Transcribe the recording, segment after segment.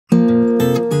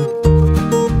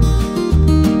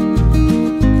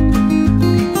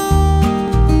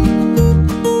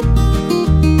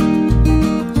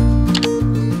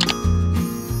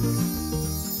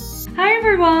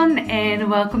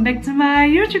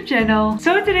YouTube channel.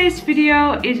 So today's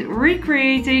video is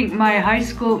recreating my high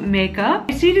school makeup.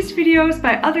 I see these videos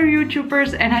by other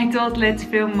YouTubers and I thought let's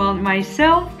film one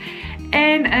myself.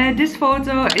 And this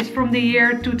photo is from the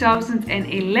year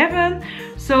 2011.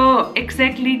 So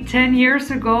exactly 10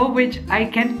 years ago, which I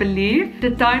can't believe.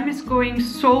 The time is going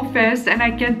so fast and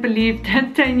I can't believe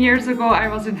that 10 years ago I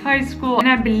was in high school. And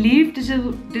I believe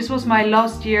this was my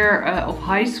last year of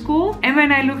high school. And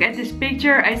when I look at this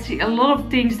picture, I see a lot of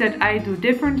things that I do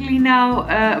differently now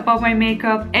about my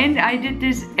makeup. And I did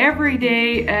this every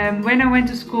day. When I went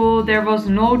to school, there was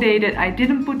no day that I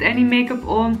didn't put any makeup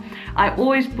on. I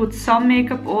always put some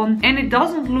makeup on. And it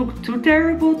doesn't look too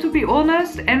terrible, to be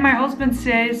honest. And my husband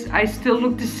says I still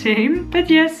look the same. But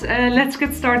yes, let's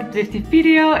get started with the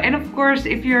video. And of course,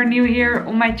 if you're new here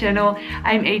on my channel,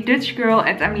 I'm a Dutch girl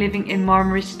and I'm living in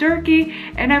Marmaris, Turkey.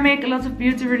 And I make a lot of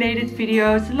beauty related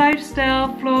videos, lifestyle,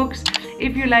 vlogs.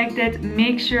 If you like that,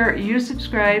 make sure you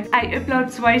subscribe. I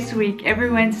upload twice a week, every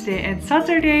Wednesday and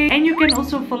Saturday. And you can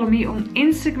also follow me on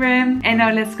Instagram. And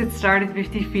now let's get started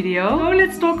with the video. So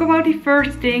let's talk about the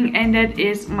first thing, and that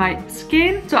is my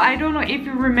skin. So I don't know if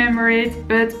you remember it,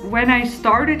 but when I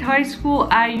started high school,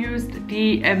 I used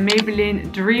the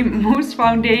Maybelline Dream Mousse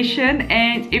foundation.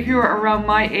 And if you're around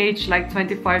my age, like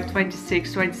 25,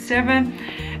 26, 27,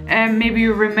 maybe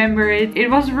you remember it. It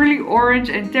was really orange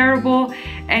and terrible,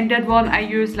 and that one I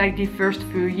used like the first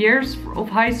few years of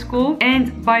high school.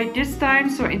 And by this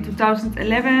time, so in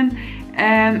 2011,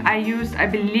 I used, I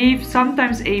believe,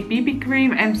 sometimes a BB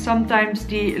cream and sometimes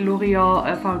the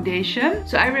L'Oreal foundation.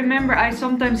 So I remember I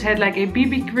sometimes had like a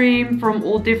BB cream from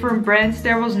all different brands.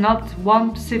 There was not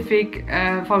one specific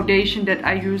foundation that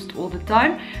I used all the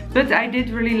time, but I did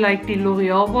really like the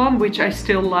L'Oreal one, which I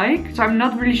still like. So I'm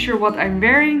not really sure what I'm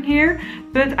wearing here,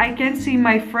 but I can see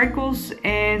my freckles,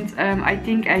 and I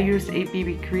think I used a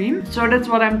BB cream. So that's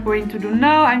what I'm going to do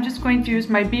now. I'm just going to use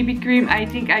my BB cream. I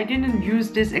think I didn't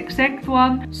use this exact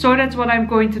one, so that's what I'm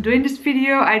going to do in this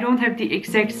video. I don't have the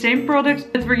exact same products,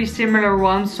 but really similar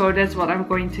ones, so that's what I'm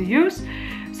going to use.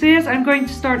 So yes, I'm going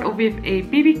to start off with a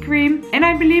BB cream, and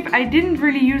I believe I didn't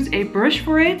really use a brush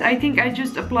for it. I think I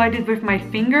just applied it with my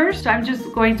fingers. So I'm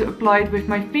just going to apply it with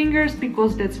my fingers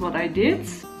because that's what I did.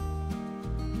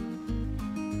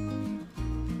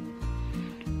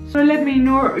 So let me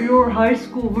know your high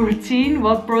school routine.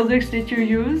 What products did you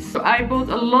use? So I bought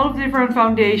a lot of different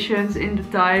foundations in the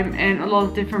time and a lot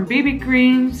of different BB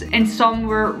creams, and some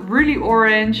were really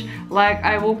orange, like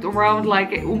I walked around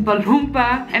like a Oompa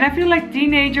Loompa. And I feel like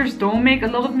teenagers don't make a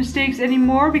lot of mistakes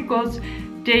anymore because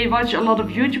they watch a lot of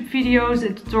YouTube videos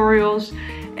and tutorials.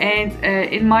 And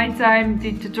in my time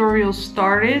the tutorials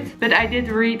started, but I did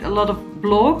read a lot of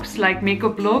blogs, like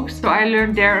makeup blogs, so I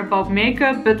learned there about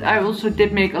makeup, but I also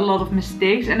did make a lot of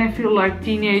mistakes, and I feel like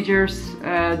teenagers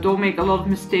don't make a lot of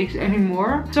mistakes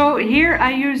anymore. So here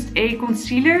I used a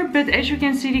concealer, but as you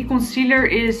can see, the concealer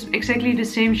is exactly the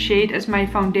same shade as my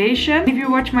foundation. If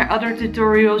you watch my other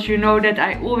tutorials, you know that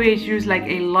I always use like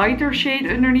a lighter shade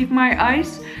underneath my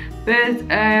eyes. But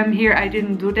here I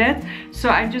didn't do that, so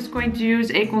I'm just going to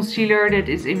use a concealer that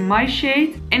is in my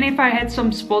shade. And if I had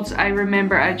some spots, I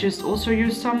remember I just also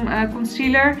used some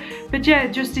concealer. But yeah,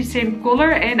 just the same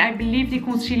color, and I believe the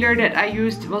concealer that I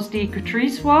used was the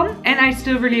Catrice one, and I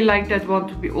still really like that one,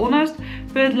 to be honest.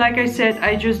 But like I said,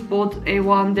 I just bought a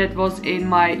one that was in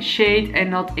my shade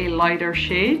and not a lighter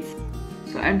shade.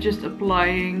 So I'm just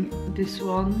applying this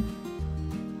one.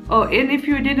 Oh, and if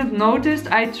you didn't notice,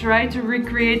 I tried to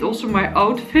recreate also my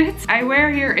outfit. I wear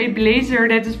here a blazer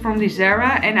that is from the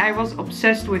Zara, and I was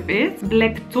obsessed with it.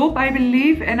 Black top, I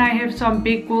believe, and I have some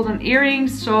big golden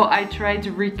earrings, so I tried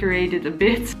to recreate it a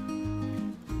bit.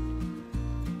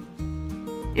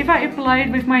 If I apply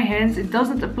it with my hands, it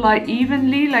doesn't apply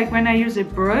evenly like when I use a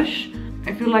brush.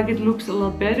 I feel like it looks a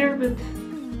lot better, but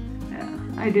yeah,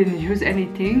 I didn't use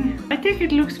anything. I think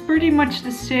it looks pretty much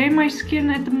the same, my skin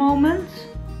at the moment.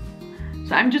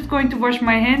 So I'm just going to wash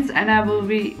my hands and I will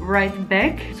be right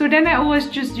back. So then I always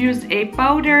just used a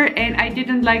powder, and I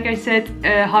didn't, like I said,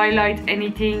 highlight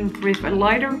anything with a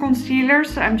lighter concealer.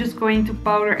 So I'm just going to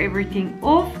powder everything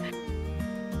off.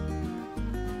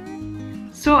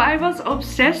 So I was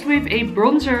obsessed with a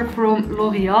bronzer from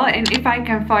L'Oreal, and if I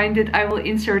can find it, I will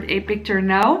insert a picture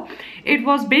now. It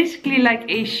was basically like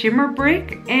a shimmer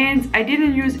brick, and I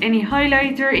didn't use any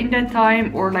highlighter in that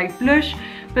time or like blush,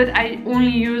 but I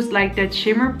only used like that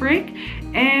shimmer brick,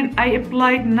 and I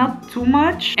applied not too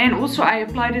much, and also I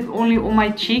applied it only on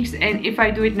my cheeks, and if I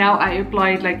do it now I apply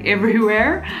it like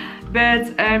everywhere. But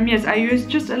yes, I used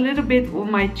just a little bit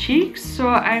on my cheeks, so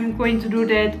I'm going to do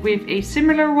that with a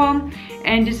similar one.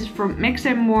 And this is from Max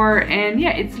 & More, and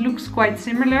yeah, it looks quite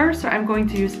similar, so I'm going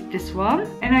to use this one.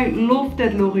 And I love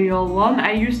that L'Oreal one.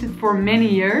 I used it for many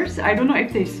years. I don't know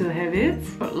if they still have it,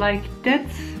 but like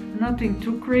that's nothing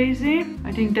too crazy.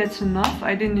 I think that's enough.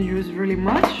 I didn't use really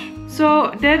much.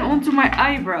 So then onto my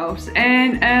eyebrows,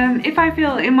 and if I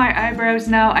fill in my eyebrows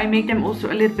now, I make them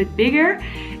also a little bit bigger.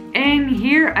 And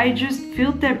here I just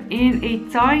filled them in a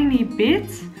tiny bit.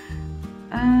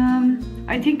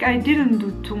 I think I didn't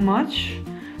do too much,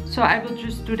 so I will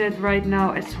just do that right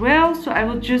now as well. So I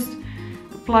will just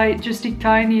apply just the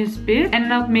tiniest bit and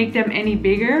not make them any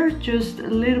bigger, just a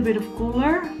little bit of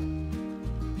color.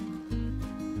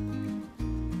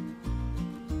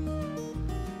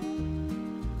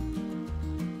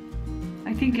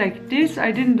 I think like this.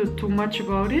 I didn't do too much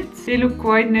about it. They look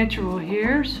quite natural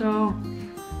here, so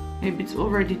maybe it's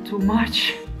already too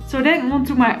much. So then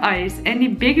onto my eyes, and the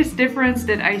biggest difference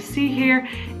that I see here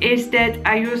is that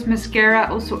I use mascara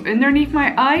also underneath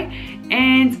my eye,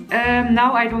 and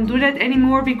now I don't do that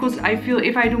anymore because I feel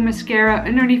if I do mascara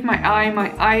underneath my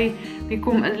eye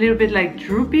become a little bit like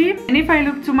droopy. And if I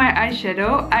look to my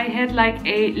eyeshadow, I had like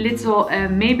a little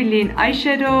Maybelline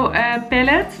eyeshadow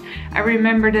palette. I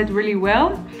remember that really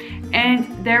well. And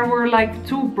there were like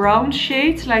two brown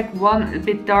shades, like one a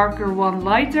bit darker, one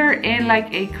lighter, and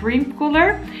like a cream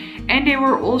color. And they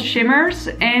were all shimmers,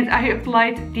 and I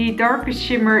applied the darkest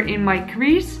shimmer in my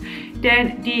crease,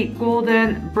 then the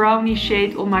golden brownie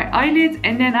shade on my eyelid,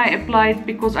 and then I applied,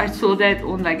 because I saw that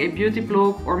on like a beauty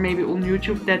blog or maybe on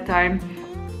YouTube that time,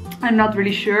 I'm not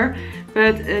really sure,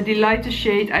 but the lightest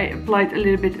shade I applied a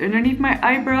little bit underneath my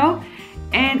eyebrow.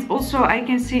 And also I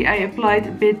can see I applied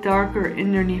a bit darker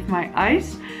underneath my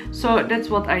eyes. So that's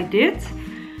what I did.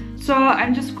 So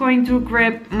I'm just going to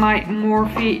grab my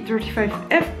Morphe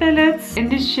 35F palette. And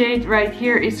this shade right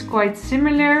here is quite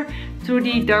similar to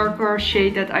the darker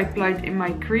shade that I applied in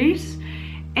my crease.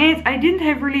 And I didn't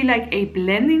have really like a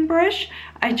blending brush.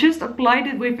 I just applied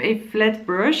it with a flat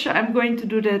brush. I'm going to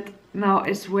do that now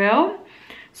as well.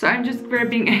 So I'm just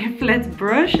grabbing a flat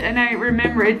brush, and I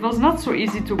remember it was not so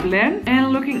easy to blend.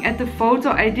 And looking at the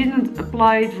photo, I didn't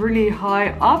apply it really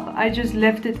high up. I just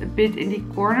left it a bit in the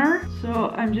corner.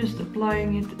 So I'm just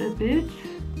applying it a bit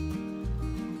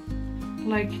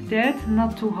like that,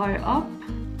 not too high up.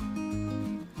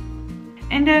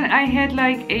 And then I had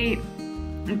like a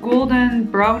golden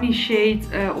brownie shade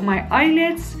on my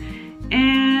eyelids.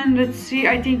 And let's see,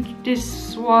 I think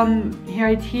this one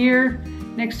right here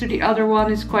next to the other one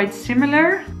is quite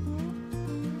similar.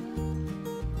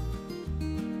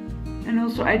 And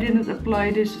also I didn't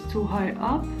apply this too high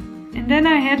up. And then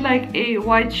I had like a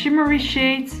white shimmery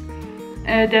shade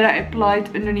that I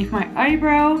applied underneath my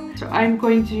eyebrow. So I'm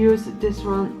going to use this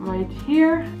one right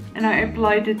here. And I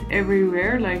applied it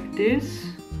everywhere like this.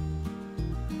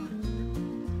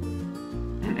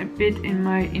 And a bit in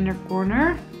my inner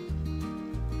corner.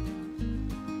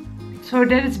 So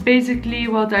that is basically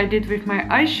what I did with my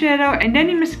eyeshadow. And then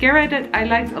the mascara that I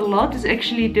liked a lot is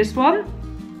actually this one.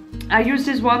 I used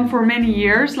this one for many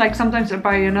years, like sometimes I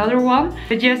buy another one.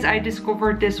 But yes, I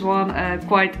discovered this one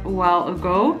quite a while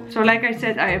ago. So like I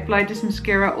said, I applied this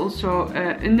mascara also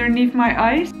underneath my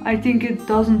eyes. I think it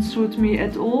doesn't suit me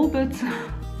at all, but...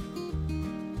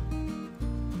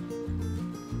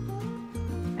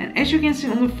 And as you can see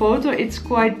on the photo, it's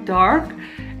quite dark.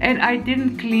 And I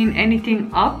didn't clean anything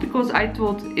up because I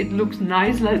thought it looks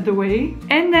nice like the way.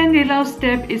 And then the last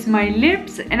step is my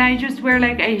lips, and I just wear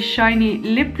like a shiny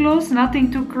lip gloss, nothing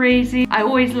too crazy. I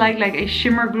always like a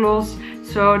shimmer gloss,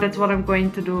 so that's what I'm going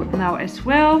to do now as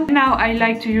well. Now I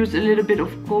like to use a little bit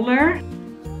of color.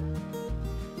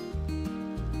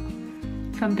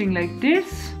 Something like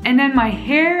this. And then my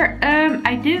hair,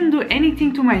 I didn't do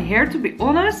anything to my hair, to be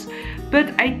honest.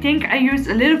 But I think I used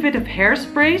a little bit of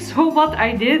hairspray. So what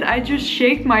I did, I just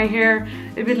shaped my hair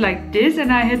a bit like this.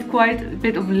 And I had quite a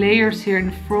bit of layers here in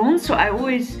the front. So I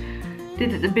always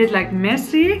did it a bit like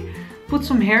messy. Put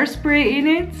some hairspray in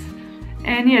it.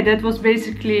 And yeah, that was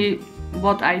basically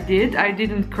what I did. I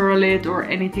didn't curl it or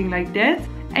anything like that.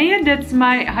 And yeah, that's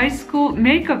my high school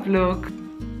makeup look.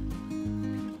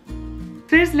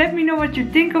 So just let me know what you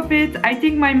think of it. I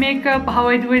think my makeup, how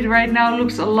I do it right now,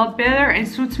 looks a lot better and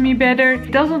suits me better.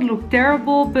 It doesn't look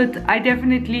terrible, but I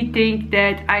definitely think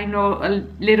that I know a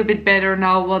little bit better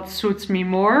now what suits me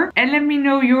more. And let me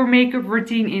know your makeup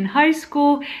routine in high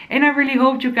school. And I really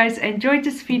hope you guys enjoyed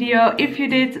this video. If you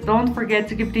did, don't forget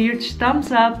to give it a huge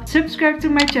thumbs up. Subscribe to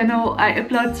my channel. I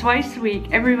upload twice a week,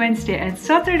 every Wednesday and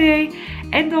Saturday.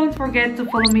 and don't forget to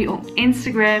follow me on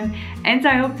Instagram, and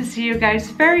I hope to see you guys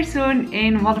very soon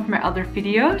in one of my other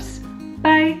videos.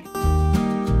 Bye!